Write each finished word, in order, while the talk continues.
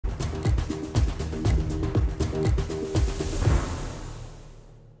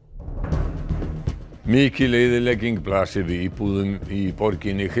Mikil eyðilegging blasir við íbúðum í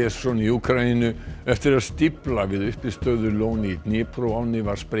borginni Kherson í Úkraínu eftir að stífla við uppistöðulón í Dnípróánni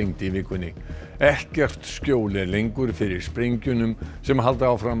var sprengd í vikunni. Ekkert skjól lengur fyrir sprengjunum sem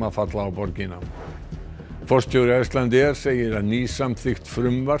halda áfram að falla á borgina. Forstjóri Icelandair segir að nýsamþykkt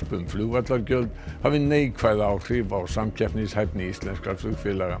frumvarp flugvallargjöld hafi neikvæð áhrif á samkeppnishæfni íslenskra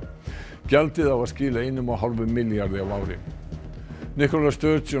flugfélaga. Gjaldið á að skila 1,5 milljarði á ári. Nicola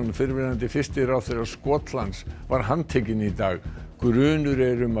Sturgeon, fyrrverandi fyrsti ráðherra Skotlands, var handtekin í dag. Grunur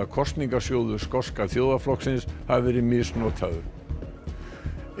að kosningasjóður skoska þjóðarflokksins hafi verið misnotaður.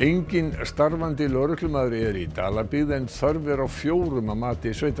 Enginn starfandi lögreglumaður í Dalabyggð en þörf á fjórum að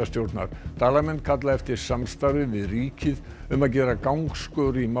mati sveitarstjórnar. Dalamenn kalla eftir samstarfi við ríkið að gera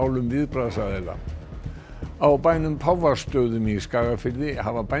gangskör í málum viðbragðsaðila. Á bænum Páfarstöðum í Skagafirði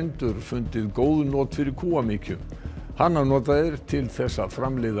hafa bændur fundið góð not fyrir kúamykju. Hanna notaðir til þess að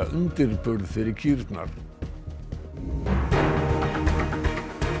framleiða undirburð fyrir kýrnar.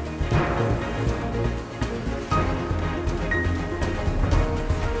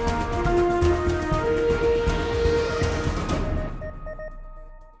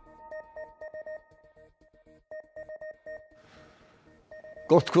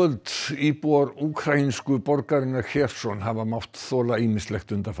 Gott kvöld. Íbúar úkraínsku borgarinnar Kherson hafa mátt þola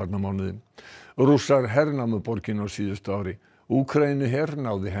ýmislegt undanfarna mánuði. Rússar hernámu borgina á síðustu ári. Úkraínuher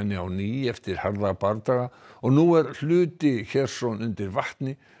náði henni á ný eftir harða bardaga og nú hluti Kherson undir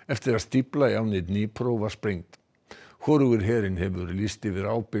vatni eftir að stífla í ánni Dnípró var sprengt. Hvorugur herinn hefur lýst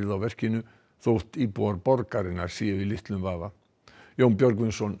yfir ábyrgð á verkinu þótt íbúar borgarinnar séu í litlum vafa. Jón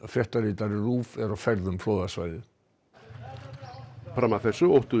Björgvinsson, fréttaritari RÚV, á ferð flóðasvæðið. Fram að þessu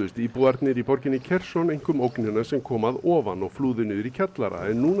óttuðust íbúarnir í borginni Kherson einkum ógnina sem kom að ofan og flúðu niður í kjallara,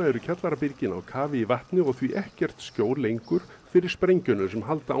 en núna eru kjallarabyrgin á kafi í vatni og því ekkert skjól lengur fyrir sprengjunum sem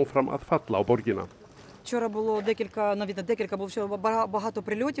halda áfram að falla á borgina. Вчора було декілька багато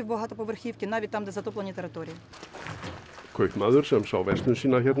прильотів, багатоповерхівки, навіть там, де затоплені території. Kaupmaður sem sá verslun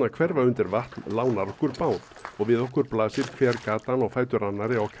sína hérna hverfa undir vatn lánar okkur bát og við okkur blasir hver gatan og fætur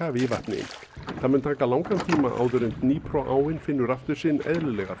annarri á kafi í vatni. Það mun taka langan tíma áður en Dnípróáin finnur aftur sinn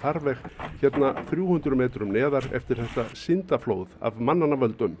eðlilega farveg hérna 300 metrum neðar eftir þetta syndaflóð af mannanna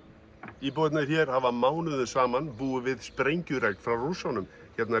völdum. Íbúarnir hér hafa mánuði saman búið við sprengjuregn frá Rússunum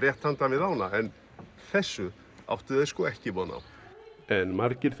hérna rétt handan við ána, en þessu áttu þeir sko ekki von á. En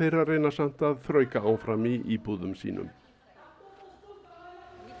margir þeirra reyna samt að þrauka áfram í íbúðum sínum.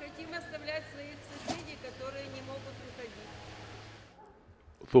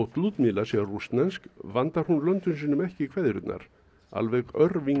 Þótt Ljúdmíla sé rússnesk, vandar hún löndun sínum ekki kveðjurnar, alveg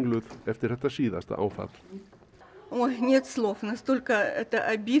örvingluð eftir þetta síðasta áfall. Ой, нет слов, настолько это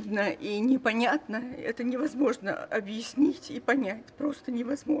обидно и непонятно, это невозможно объяснить и понять, просто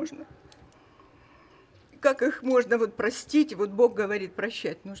невозможно. Как их можно простить? Бог говорит,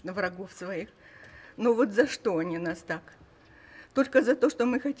 прощать нужно врагов своих. Но за что они нас так? Только за то, что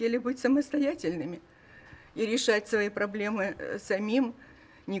мы хотели быть самостоятельными и решать свои проблемы самим,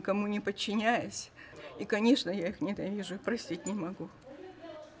 никому не подчиняясь. И, конечно, я их ненавижу и простить не могу.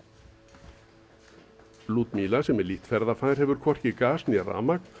 Ljúdmíla, sem lítið ferðafær, hefur hvorki gas né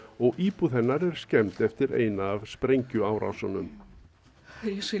rafmagn og íbúð hennar skemmt eftir eina af sprengjuárásunum.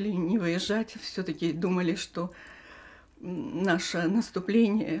 Решили не выезжать, все-таки думали, что наше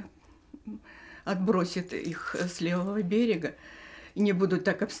наступление отбросит их с левого берега и не будут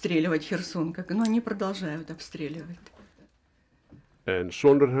так обстреливать Херсон, но они продолжают обстреливать. En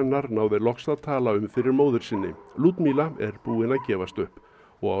sonur hennar náði loks að tala fyrir móður sinni. Ljúdmíla búin að gefast upp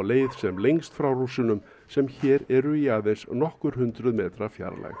og á leið sem lengst frá Rússunum sem hér eru í aðeins nokkur 100 metra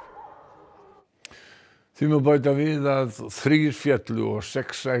fjarlægð. Því má bæta við að 3 féllu og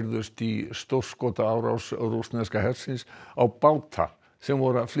 6 særðust í stórskotaárás rússneska hersins á báta sem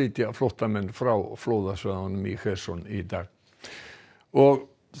voru að flytja flóttamenn frá flóðasvæðunum í Kherson í dag. Og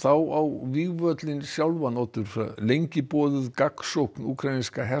þá á vígvöllinn sjálfan lengi boðuð gagnsókn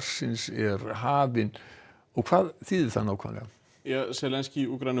úkraínska hersins hafin. Og hvað þýðir það nákvæmlega? Zelenski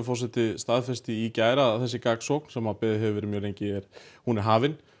Úkraínuforseti staðfesti í gær að þessi gagnsókn sem beðið hefur verið mjög lengi hún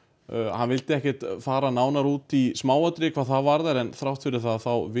hafin. Hann vildi ekkert fara nánar út í smáatriði hvað það varðar, en þrátt fyrir það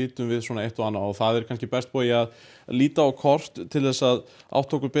þá vitum við svona eitt og annað og það kannski best búið að líta á kort til þess að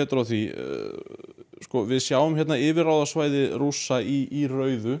átta okkur betur á því. Við sjáum hérna yfirráðasvæði Rússa í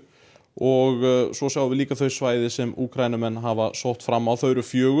rauðu og svo sjáum við líka þau svæði sem Úkraínumenn hafa sótt fram á. Þau eru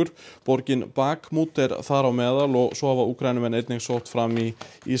 4, borgin Bakhmut þar á meðal og svo hafa Úkraínumenn einnig sótt fram í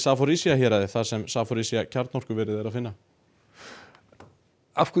Zaporizhzhia héraði þar sem Zaporizhzhia kjarnorkuverið að finna.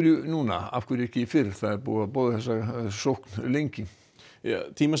 Af hverju núna? Af hverju ekki fyrr? Það búið að boða þessa sókn lengi.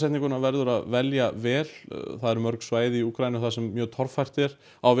 Tímasetninguna verður að velja vel. Það eru mörg svæði í Úkraínu þar sem mjög torfært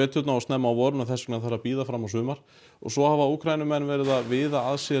á veturna og snemma á vorinu og þess vegna þarf að bíða fram á sumar. Og svo hafa Úkraínumenn verið að viða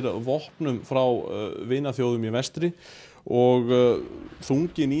að sér vopnum frá vinaþjóðum í vestri og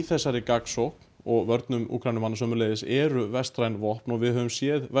þungin í þessari gagnsókn og vörnum Úkraínumanna sömuleiðis eru vestræn vopn og við höfum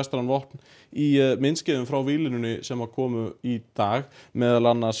séð vestræn vopn í myndskeiðum frá víglínunni sem að komu í dag, meðal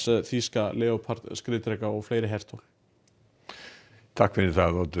annars þýska Leopard skriðdreka og fleiri hertól. Takk fyrir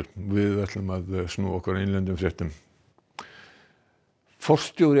það, Oddur. Við ætlum að snúa okkur að innlendum fréttum.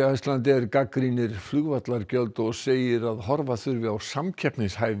 Forstjóri Icelandair gagnrýnir flugvallargjöld og segir að horfa þurfi á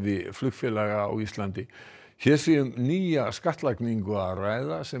samkeppnishæfi flugfélaga á Íslandi. Hér sé nýja skattlagningu að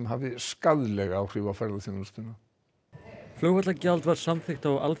ræða sem hafi skaðleg áhrif á ferðaþjónustuna. Flugvallargjald var samþykkt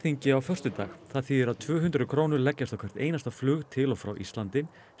á Alþingi á föstudag. Það þýðir að 200 krónur leggjast á hvert einasta flug til og frá Íslandi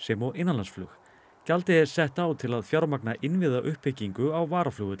sem og innanlandsflug. Gjaldið sett á til að fjármagna innviða uppbyggingu á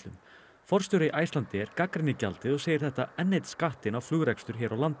varaflugvöllum. Forstjóri Icelandair gagnrýnir gjaldið og segir þetta enn einn skattinn á flugrekstur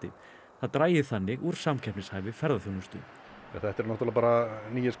hér á landi. Það dragi þannig úr samkeppnishæfi ferðaþjónustu. Þetta náttúrulega bara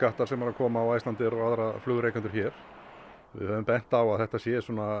nýjir skattar sem að koma á Icelandair og aðra flugrekendur hér. Við höfum bent á að þetta sé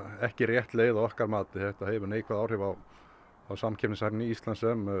ekki rétt leið á okkar mati. Þetta hefur neikvæð áhrif á samkeppnishæfni Íslands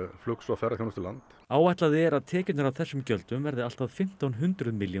sem flugs- og ferðaþjónustuland. Áætlað að tekjurnar af þessum gjöldum verði alltaf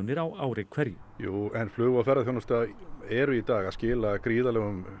 1500 milljónir á ári hverju. Jú, en flug- og ferðaþjónusta eru í dag að skila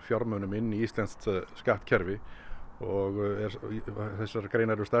gríðarlegum fjármunum inn í íslenskt skattkerfi og þessar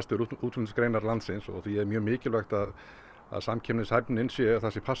greinar eru stærstu útflutningsgreinar landsins og því mjög mikilvægt að samkeppnishæfnin sé að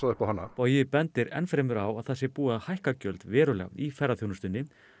það sé passað upp á hana. Bogi bendir ennfremur á að það sé búið að hækka gjöld verulega í ferðaþjónustunni.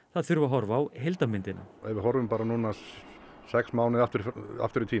 Það þurfa að horfa á heildarmyndina. Ef við horfum bara núna 6 mánuði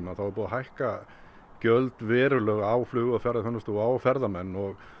aftur í tíma þá er búið að hækka gjöld verulega á flug- og ferðaþjónustu og á ferðamenn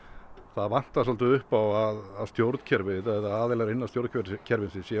og það vantar svolítið upp á að stjórnkerfið eða aðilar innan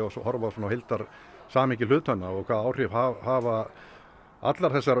stjórnkerfið sé að horfa á svona heildar samhengi hlutanna og hvað áhrif hafa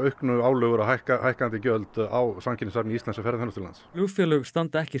allar þessar auknu álögur og hækkandi gjöld á samkeppnishæfni Íslands og ferðaþjónustulands. Flugfélög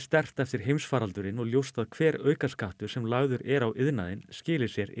standa ekki sterkt eftir heimsfaraldurinn og ljóst að hver aukaskattur sem lagður á iðnaðinn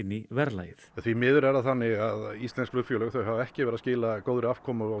skilir sér inn í verðlagið. Því miður það þannig að íslensk flugfélög þau hafa ekki verið að skila góðri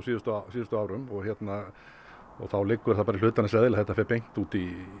afkomu á síðustu árum og þá liggur það bara í hlutarins eðli að þetta fer beint út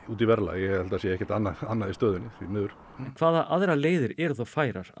í verðlag. Ég held að sé ekkert annað í stöðunni því miður. Hvaða aðra leiðir eru þó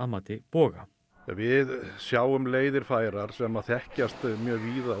færar að mati Boga? Við sjáum leiðir færar sem að þekkjast mjög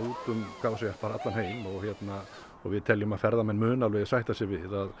víða út bara allan heim og við teljum að ferðamenn mun alveg sætta sig við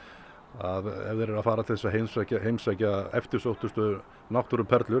að ef þeir eru að fara til þess að heimsækja eftirsóttustu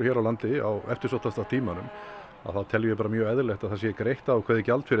náttúruperlur hér á landi á eftirsóttasta tímanum að þá teljum við bara mjög eðlilegt að það sé greitt ákveðið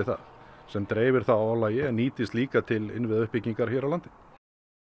gjald fyrir það sem dreifir það álagi en nýtist líka til innviða uppbyggingar hér á landi.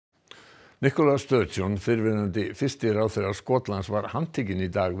 Nicola Sturgeon, fyrrverandi fyrsti ráðherra Skotlands, var handtekin í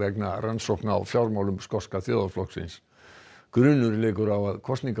dag vegna rannsókna á fjármálum skoska þjóðarflokksins. Grunur leikur á að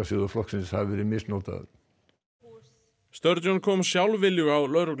kosningasjóður flokksins hafi verið misnotaður. Sturgeon kom sjálfviljug á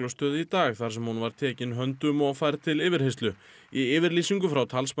lögreglustöð í dag þar sem hún var tekin höndum og færð til yfirheyrslu. Í yfirlýsingu frá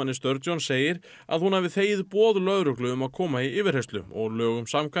talsmanni Sturgeon segir að hún hafi þegið boð lögreglu að koma í yfirheyrslu og lögum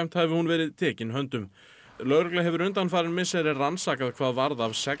samkvæmt hafi hún verið tekin höndum. Lögregla hefur undanfarin misseri rannsakað hvað varð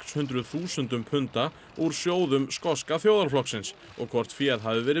af 600.000 punda úr sjóðum skoska þjóðarflokksins og hvort féð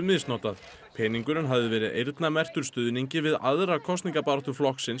hafi verið misnotað. Peningurinn hafi verið eyrnamerktur stuðningi við aðra kosningabaráttu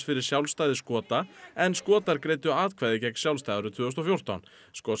flokksins fyrir sjálfstæði Skota en Skotar greiddu atkvæði gegn sjálfstæði árið 2014.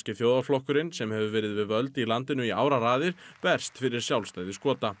 Skoski þjóðarflokkurinn sem hefur verið við völd í landinu í áraraðir berst fyrir sjálfstæði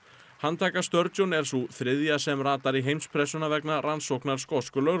Skota. Handtaka Sturgeon sú þriðja sem ratar í heimspressuna vegna rannsóknar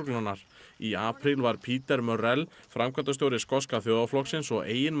skosku lögreglunnar. Í apríl var Peter Murrell, framkvæmdastjóri skoska þjóðarflokksins og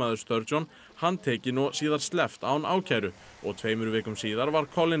eiginmaður Sturgeon, handtekinn og síðar sleppt án ákæru og 2 vikum síðar var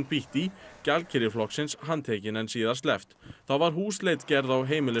Colin Beattie, gjaldkeri flokksins, handtekinn en síðar sleppt. Þá var húsleit gerð á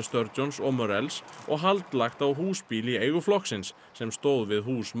heimili Sturgeons og Murrells og haldlagt á húsbíl í eigu flokksins sem stóð við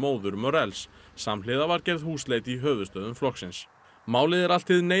hús móður Murrells. Samhliða var gerð húsleit í höfuðstöðum flokksins. Málið allt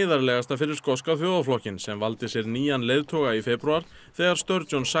hið neyðarlegasta fyrir skoska þjóðarflokkinn sem valdi sér nýjan leiðtoga í febrúar þegar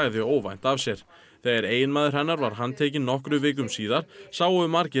Sturgeon sagði óvænt af sér. Þegar eiginmaður hennar var handtekinn nokkru vikum síðar sáu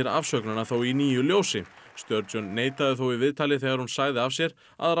margir afsögnuna þó í nýju ljósi. Sturgeon neitaði þó í viðtali þegar hún sagði af sér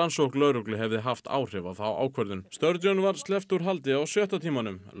að rannsókn lögreglu hefði haft áhrif á þá ákvörðun. Sturgeon var sleppt úr haldi á 7.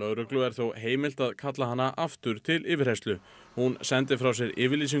 tímanum. Lögreglu þó heimilt að kalla hana aftur til yfirheyrslu. Hún sendi frá sér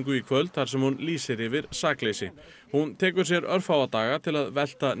yfirlýsingu í kvöld þar sem hún lýsir yfir sakleysi. Hún tekur sér örfáa daga til að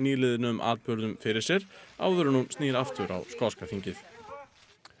velta nýliðnum atburðum fyrir sér áður en hún snýr aftur á skoska þingið.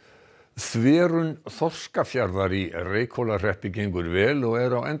 Þverun Þorskafjarðar í Reykhólahreppi gengur vel og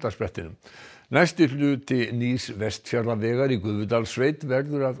er á endasprettinum. Næsti hluti nýs Vestfjarðavegar í Gufudalssveit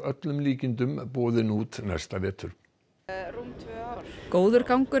verður að öllum líkindum boðinn út næsta vetur. Góður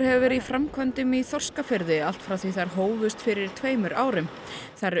gangur hefur verið í framkvæmdum í Þorskafirði allt frá því þær hófust fyrir 2 árum.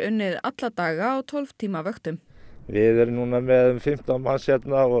 Þær er unnið alla daga á 12 tíma vöktum. Við erum núna með 15 manns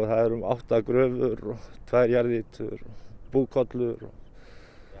hérna og það eru 8 gröfur og 2 jarðýtur og búkollur.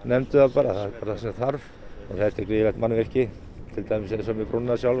 Nefndu það bara, það er bara það sem þarf. Og þetta er gríðilegt mannvirki. Til dæmis eins og með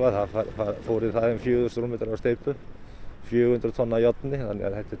brúna sjálfa, það fór í það 4.000 rúmmetrar á steypu, 400 tonna járni, þannig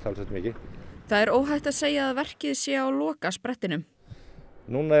að þetta er talsvert mikið. Það er óhætt að segja að verkið sé á loka sprettinum.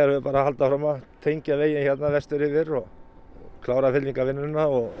 Núna erum við bara að halda fram að tengja veginn hérna vestur yfir og klára fyllingavinnuna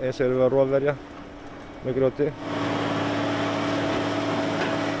og eins erum við að rofverja með grjóti.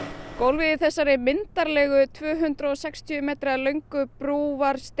 Gólfið í þessari myndarlegu 260 metra löngu brú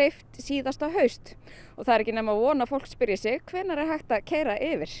var steypt síðasta haust og það er ekki nema að vona að fólk spyrji sig hvenær er hægt að keyra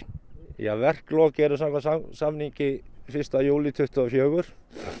yfir. Já, verklok eru samkvæmt samningi 1. júlí 24.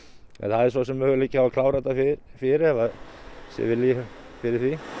 En það er svo sem möguleiki á að klára þetta fyrir ef að sé vilji fyrir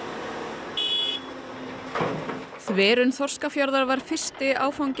því. Þverun Þorskafjarðar var fyrsti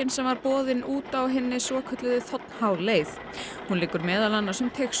áfanginn sem var boðinn út á hinni svokölluðu Þ-leið. Hún liggur meðal annars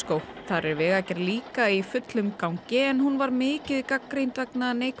Teigsskóg. Þar er vegagerð líka í fullum gangi en hún var mikið gagnrýnd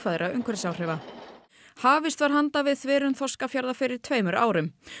vegna neikvæðra umhverfisáhrifa. Hafist var handa við Þverun Þorskafjarðar fyrir 2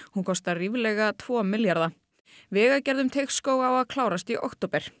 árum. Hún kostar ríflega 2 milljarða. Vegagerð Teigsskóg á að klárast í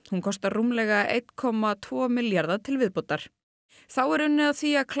október. Hún kostar rúmlega 1,2 milljarða til viðbótar. Þá er unnið að því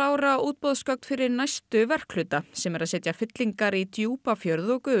að klára útboðsgögn fyrir næstu verkhluta sem er að setja fyllingar í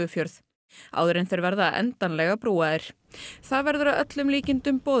Djúpafjörð og Gufufjörð. Áður en þeir verða endanlega brúaðir. Það verður að öllum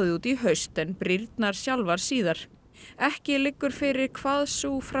líkindum boðið út í haust en brýrnar sjálfar síðar. Ekki liggur fyrir hvað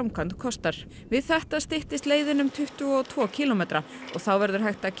sú framkvæmd kostar. Við þetta styttist leiðin 22 kílómetra og þá verður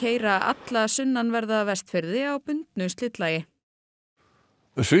hægt að keyra alla sunnanverða Vestfirði á bundnu slitlagi.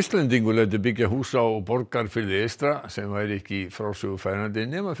 Svisslendingur létu byggja hús á Borgarfirði eystra sem væri ekki frásögufærandi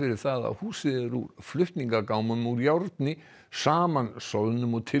nema fyrir það að húsið er úr flutningagámum úr járni,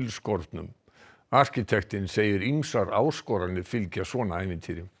 samansoðnum og tilskornum. Arkitektinn segir ýmsar áskoranir fylgja svona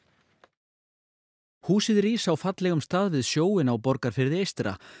ævintýri. Húsið rís á fallegum stað við sjóinn á Borgarfirði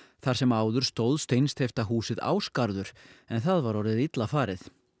eystra, þar sem áður stóð steinsteypta húsið Ásgarður, en það var orðið illa farið.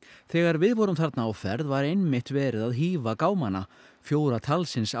 Þegar við vorum þarna á ferð var einmitt verið að hífa gámana, 4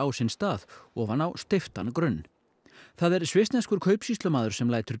 talsins á sinn stað, ofan á steyptan grunn. Það er svissneskur kaupsýslumaður sem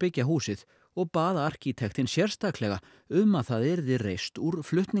lætur byggja húsið og baða arkitektinn sérstaklega að það yrði reist úr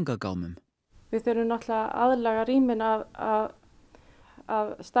flutningagámum. Við þurfum náttúrulega aðlaga rýmin að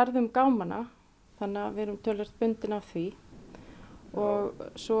stærðum gámana, þannig að við erum tölvöld bundin af því og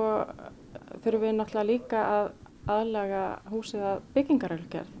svo þurfum við náttúrulega líka að aðlaga húsið að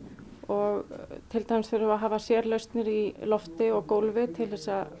byggingarreglugerð og til dæmis þurfum við að hafa sérlausnir í lofti og gólfi til þess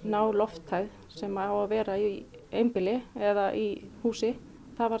að ná lofthæð sem á að vera í einbýli eða í húsi.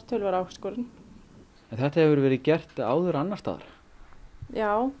 Það var töluverð áskorun. En þetta hefur verið gert áður annar staðar?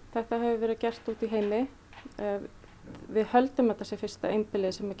 Já, þetta hefur verið gert út í heimi. Við höldum þetta sé fyrsta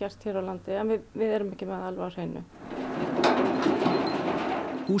einbýli sem er gert hér á landi en við erum ekki með alveg á hreinu.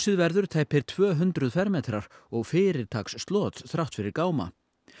 Húsið verður tæpir 200 fermetrar og fyrirtaks slot þrátt fyrir gáma.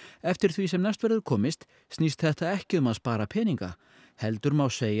 Eftir því sem næst verður komist snýst þetta ekki að spara peninga. Heldur má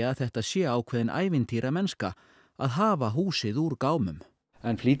segja að þetta sé ákveðin ævintýra mennska að hafa húsið úr gámum.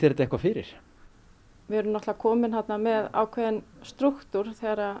 En flýtir þetta eitthvað fyrir? Við erum náttúrulega komin hérna með ákveðin strúktúr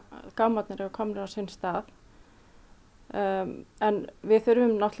þegar gámarnir eru komnir á sinn stað. En við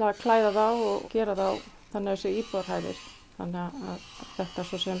þurfum náttúrulega að klæða þá og gera þá þannig að þessu íbúðarhæðir. Þannig að þetta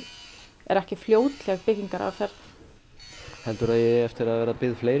svo sem er ekki fljótleg byggingaraðferð. Heldur að ég eftir að vera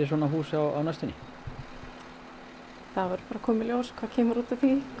byggð fleiri svona hús á næstunni? Það verður bara komið ljós hvað kemur út af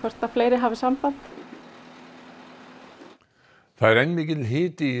því, hvort að fleiri hafi samband. Það er enn mikil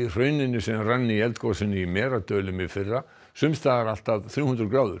hiti í hrauninu sem rann í eldgosinu í Meradölum í fyrra, sums staðar alltaf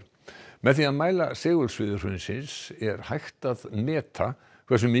 300 gráður. Með því að mæla segulsvið hraunsins er hægt að meta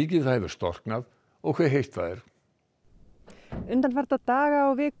hversu mikið það hefur storknað og hve heitt það er. Undanfarna daga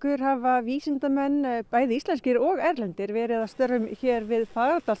og vikur hafa vísindamenn, bæði íslenskir og erlendir, verið að störfum hér við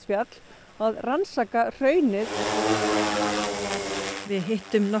Fagradalsfjall að rannsaka hraunið. Við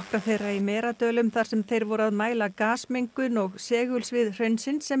hittum nokkra þeirra í Meradölum þar sem þeir voru að mæla gasmengun og segulsvið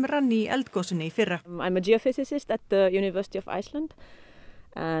hraunsins sem rann í eldgosinu í fyrra. I'm a geophysicist at the University of Iceland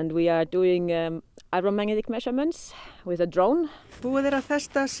And we are doing aeromagnetic measurements with a drone. Búið að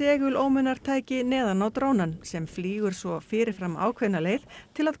festa segulómunartæki neðan á drónan sem flýgur svo fyrirfram ákveðna leið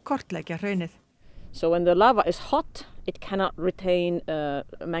til að kortleggja hraunið. So when the lava is hot, it cannot retain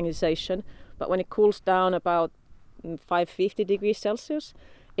magnetization, but when it cools down about 550 degrees Celsius,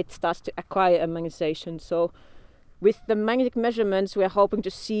 it starts to acquire a magnetization. So with the magnetic measurements, we are hoping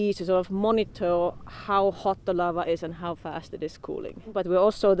to see, to sort of monitor how hot the lava is and how fast it is cooling. But we're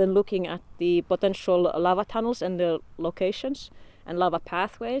also then looking at the potential lava tunnels and the locations and lava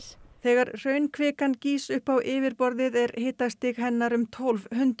pathways. Þegar hraunkvikan gís upp á yfirborðið hitastig hennar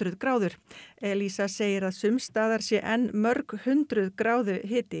 1200 gráður. Elísa segir að sums staðar sé enn mörg 100 gráðu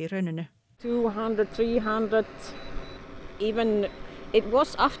hiti í hrauninu. 200, 300, even it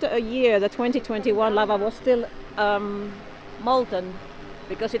was after a year, the 2021 lava was still molten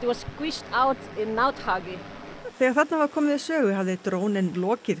because it was squished out in nátthaги. Þegar þarna var komið sögu hafði drónin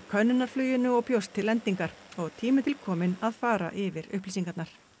lokið könnunarfluginu og bjóst til lendingar og tími til kominn að fara yfir upplýsingarnar.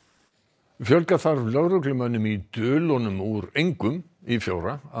 Fjölga þarf lögreglumönnum í dölunum úr engum í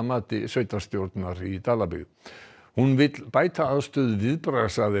fjóra að mati sveitarstjórnar í Dalabyggð. Hún vill bæta aðstöðu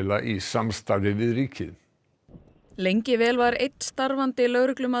viðbragðsaðila í samstarfi við ríkið. Lengi vel var einn starfandi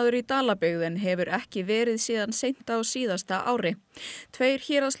lögreglumaður í Dalabyggð en hefur ekki verið síðan seint á síðasta ári. 2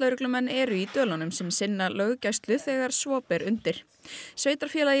 héraðslögreglumenn eru í dölunum sem sinna löggæslu þegar svo ber undir.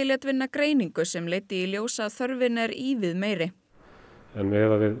 Sveitarfélagi lét vinna greiningu sem leiddi í ljós að þörfin ívið meiri. En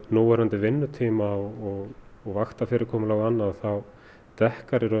við núverandi vinnutíma og vaktafyrirkomulag og annað þá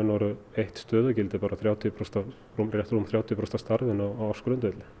dekkar í raun og veru eitt stöðugildi bara 30%, rétt rúm 30% starfinu á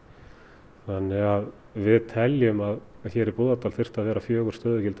ársgrundvelli. Þannig að við teljum að hér í Búðardal þyrfti að vera 4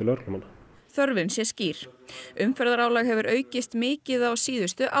 stöðugildi lögreglumanna. Þörfin sé skýr. Umferðarálag hefur aukist mikið á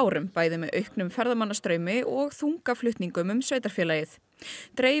síðustu árum, bæði með auknum ferðamannastraumi og þungaflutningum sveitarfélagið.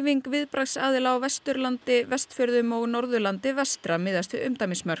 Dreifing viðbragðsaðila á Vesturlandi, Vestfjörðum og Norðurlandi vestra miðast við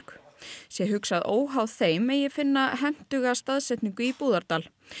umdæmismörk. Sé hugsað óháð þeim megi finna hentuga staðsetningu í Búðardal,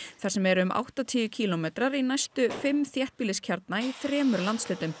 þar sem eru 80 kílómetrar í næstu 5 þéttbýliskjarna í 3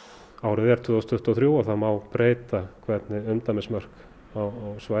 landshlutum. Árið 2023 og það má breyta hvernig umdæmismörk á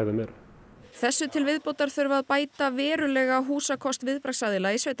svæðum eru. Þessu til viðbótar þurfa að bæta verulega húsakost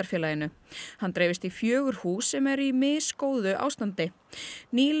viðbragðsaðila í sveitarfélaginu. Hann dreifist í 4 hús sem eru í misgóðu ástandi.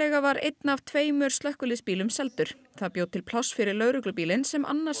 Nýlega var 1 af 2 slökkviliðsbílum seldur. Það bjó til pláss fyrir lögreglubílinn sem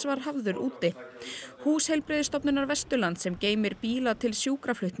annars var hafður úti. Hús Heilbrigðisstofnunar Vesturland sem geymir bíla til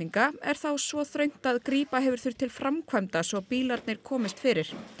sjúkraflutninga þá svo þröngt að grípa hefur þurft til framkvæmda svo bílarnir komist fyrir.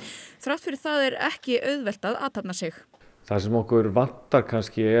 Þrátt fyrir það ekki auðvelt að athafna sig. Það sem okkur vantar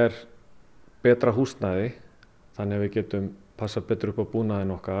kannski betra húsnæði, þannig að við getum passað betur upp á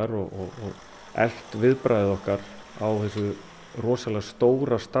búnaðinn okkar og elt viðbragðið okkar á þessu rosalega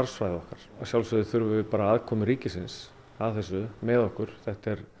stóra starfsvæði okkar. Að sjálfsögðu þurfum við bara aðkomu ríkisins að þessu með okkur.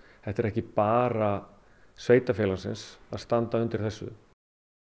 Þetta ekki bara sveitarfélagsins að standa undir þessu.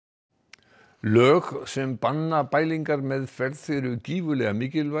 Lög sem banna bælingarmeðferð eru gífurlega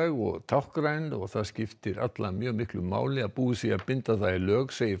mikilvæg og táknræn og það skiptir alla mjög miklu máli að búið sé að binda það í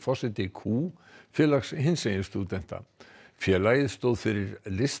lög, segir forseti félags hinsegin stúdenta. Félagið stóð fyrir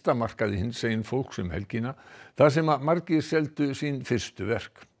listamarkaði hinsegin fólks helgina, þar sem að margir seldu sín fyrstu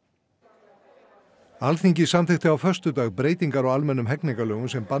verk. Alþingi samþykkti á föstudag breytingar á almennum hegningarlögum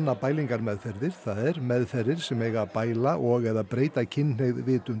sem banna bælingarmeðferðir, það meðferðir sem eiga að bæla og eða breyta kynhneigð,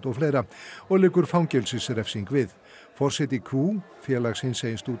 vitund og fleira, og liggur fangelsisrefsing við. Forseti félags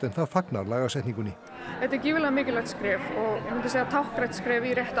hinsegin stúdenta fagnar lagasetningunni. Þetta gífurlega mikilvægt skref og ég myndi segja táknrænt skref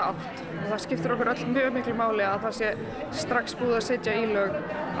í rétta átt. Og það skiptir okkur öll mjög miklu máli að það sé strax búið að setja í lög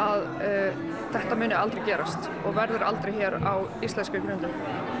að þetta muni aldrei gerast og verður aldrei hér á íslensku grundum.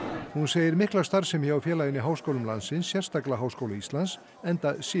 Hún segir mikla starfsemi hjá félaginu Háskólum landsins, sérstaklega Háskóla Íslands,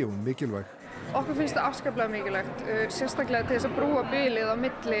 enda sé hún mikilvæg. Okkur finnst það afskaplega mikilvægt, sérstaklega til þess að brúa bilið á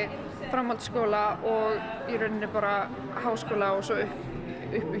milli framhaldsskóla og í rauninni bara háskóla og svo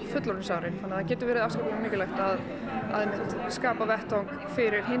upp í fullorðinsárin. Þannig að það getur verið afskaplega mikilvægt að skapa vettvang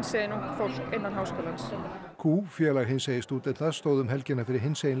fyrir hinsegin ung fólk innan háskólans. Félag hinsegin stúdenta stóð helgina fyrir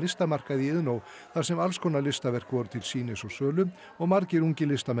hinsegin listamarkaði í Iðnó, þar sem alls konar listaverk voru til sýnis og sölu og margir ungi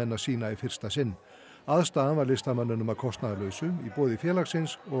listamenn að sýna í fyrsta sinn. Aðstaðan var listamannunum að kostnaðarlausu í boði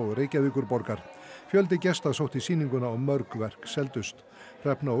félagsins og Reykjavíkurborgar. Fjöldi gesta sótti sýninguna og mörg verk seldust.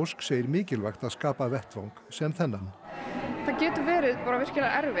 Hrefna Ósk segir mikilvægt að skapa vettvang sem þennan. Það getur verið bara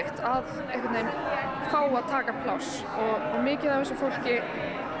virkilega erfitt að einhvern veginn fá að taka pláss og mikið af þessu fólki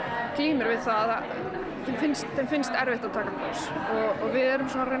glímir við það að þeim finnst erfitt að taka pláss og við erum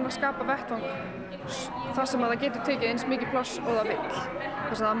svona að reyna að skapa vettvang þar sem að það getur tekið eins mikið pláss og það vill.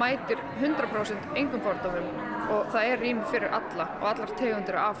 Þess að það mætir 100% engum fordómum og það rými fyrir alla og allar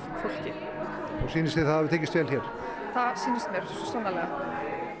tegundir af fólki. Og sýnist þið það hafi tekist vel hér? Það sýnist mér svo sannarlega.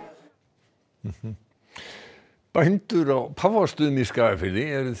 Bændur á Páfastöðum í Skagafirði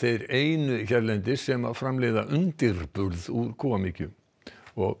eru þeir einu hérlendis sem að framleiða undirburð úr kúamykju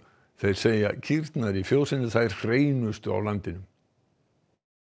og þeir segja kýrnar í fjósinu þær hreinustu á landinu.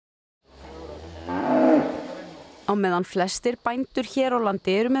 Á meðan flestir bændur hér á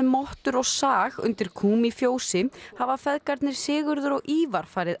landi eru með mottur og sag undir kúm í fjósi hafa feðgarnir Sigurður og Ívar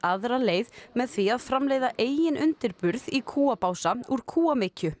farið aðra leið með því að framleiða eigin undirburð í kúabása úr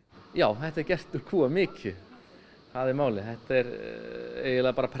kúamykju. Já, þetta gert úr kúamykju. Það málið. Þetta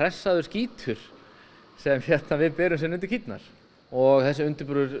eiginlega bara pressaður skítur sem við berum sem undir kýrnar. Og þessi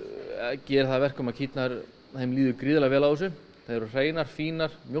undirburður gerir það verkum að kýrnar, þeim líður gríðarlega vel á þessu. Þeir eru hreinar,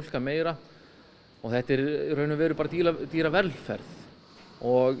 fínar, mjólka meira. Og þetta í raun og veru bara dýra velferð.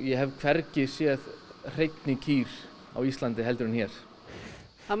 Og ég hef hvergi séð hreinn kýr á Íslandi heldur en hér.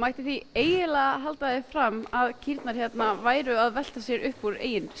 Það mætti því eiginlega halda þið fram að kýrnar hérna væru að velta sér upp úr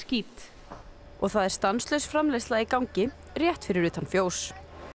eigin skít. Og það stanslaus framleiðsla í gangi rétt fyrir utan fjós.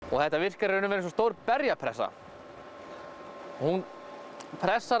 Og þetta virkar í raun og veru eins og stór berjapressa. Hún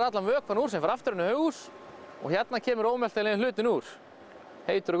pressar allan vökvann úr sem fyrir aftur henni haughús og hérna kemur ómeltanlegin hlutin úr.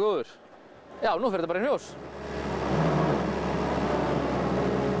 Heitur og góður. Já, nú fyrir þetta bara í fjós.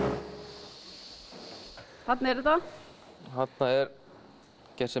 Þarna þetta? Þarna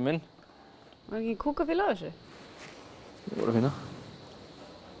gessi minn. Var ekki kúkafíla á þessu? Það voru fína.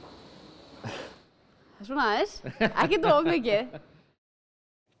 Það svona aðeins, ekki of mikið.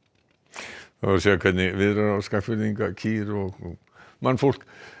 Það var að segja hvernig viðrar á Skagfirðinga, kýr og mannfólk.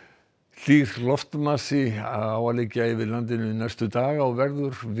 Hlýr loftmassi á að liggja yfir landinu næstu daga og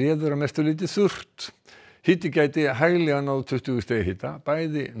verður veður að mestu lítið þurrt. Hiti gæti hæglega náð 20 stigi hita,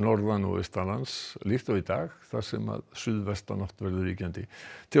 bæði norðan og austanlands, líkt og í dag, þar sem að suðvestanátt verður ríkjandi.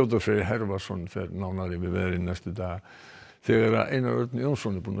 Theodór Freyr Hervarsson fer nánar yfir veðrið næstu daga þegar Einar Örn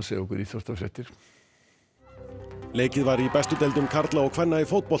Jónsson búinn að segja okkur íþróttafréttir. Leikið var í bestu deildum karla og kvenna í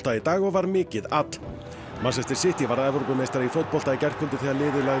fótbolta í dag og var mikið all. Manchester City varð Evrópumeistari í fótbolta í gærkvöldi þegar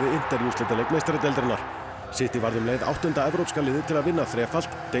liðið lagði Inter í úrslitaleik meistaradeildarinnar. City varð leið 8. evrópska liðið til að vinna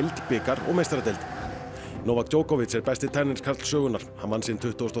þrefalt, deild, bikar og meistaradeild. Novak Djokovic besti tenniskarl sögunnar. Hann vann sinn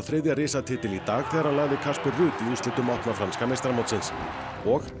 23. risatitil í dag þegar hann lagði Kasper Ruud í úrslitum opna franska meistaramótsins.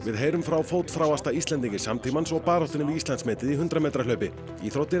 Og við heyrum frá fótfráasta Íslendingi samtímans og baráttunni við Íslandsmetið í 100 metra hlaupi.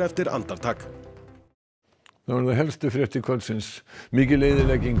 Íþróttir eftir andartak. Það var það helstu fréttir kvöldsins. Mikil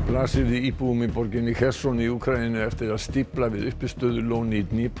eyðilegging blasir við íbúum í borginni Kherson í Úkraínu eftir að stífla við uppistöðulóni í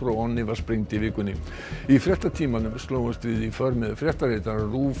Dnipro-ánni var sprengt í vikunni. Í fréttatímanum slóumst við í för með fréttaritara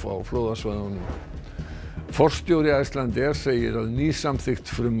RÚV á flóðasvæðunum. Forstjóri Icelandair segir að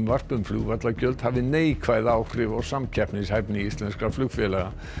nýsamþykkt frumvarp flugvallargjöld hafi neikvæð áhrif á samkeppnishæfni íslenskra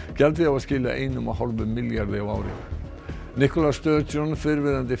flugfélaga. Gjaldið á að skila 1,5 milljarði á ári. Nicola Sturgeon,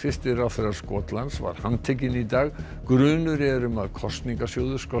 fyrrverandi fyrsti ráðherra Skotlands, var handtekin í dag. Grunur að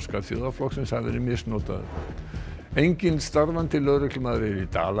kosningasjóður skoska þjóðarflokksins hafi verið misnotaður. Enginn starfandi lögreglumaður í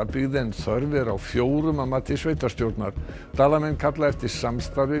Dalabyggð en þörf á fjórum að mati sveitarstjórnar. Dalamenn kalla eftir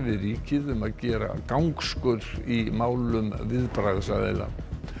samstarfi við ríkið að gera gangskurr í málum viðbragðsaðila.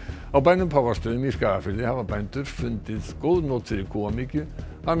 Á bænum Páfastöðum í Skagafirði hafa bændur fundið góð not fyrir kúamykju.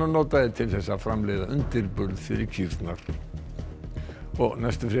 Hann notaði til þess að framleiða undirburð fyrir kýrnar. Og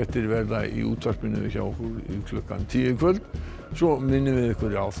næstu fréttir verða í útvarpinu hjá okkur í klukkan 10 í kvöld. Svo minnum við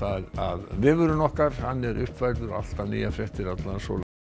ykkur á það að vefurinn okkar, hann uppfærður alltaf nýja fréttir allan sólarhringinn.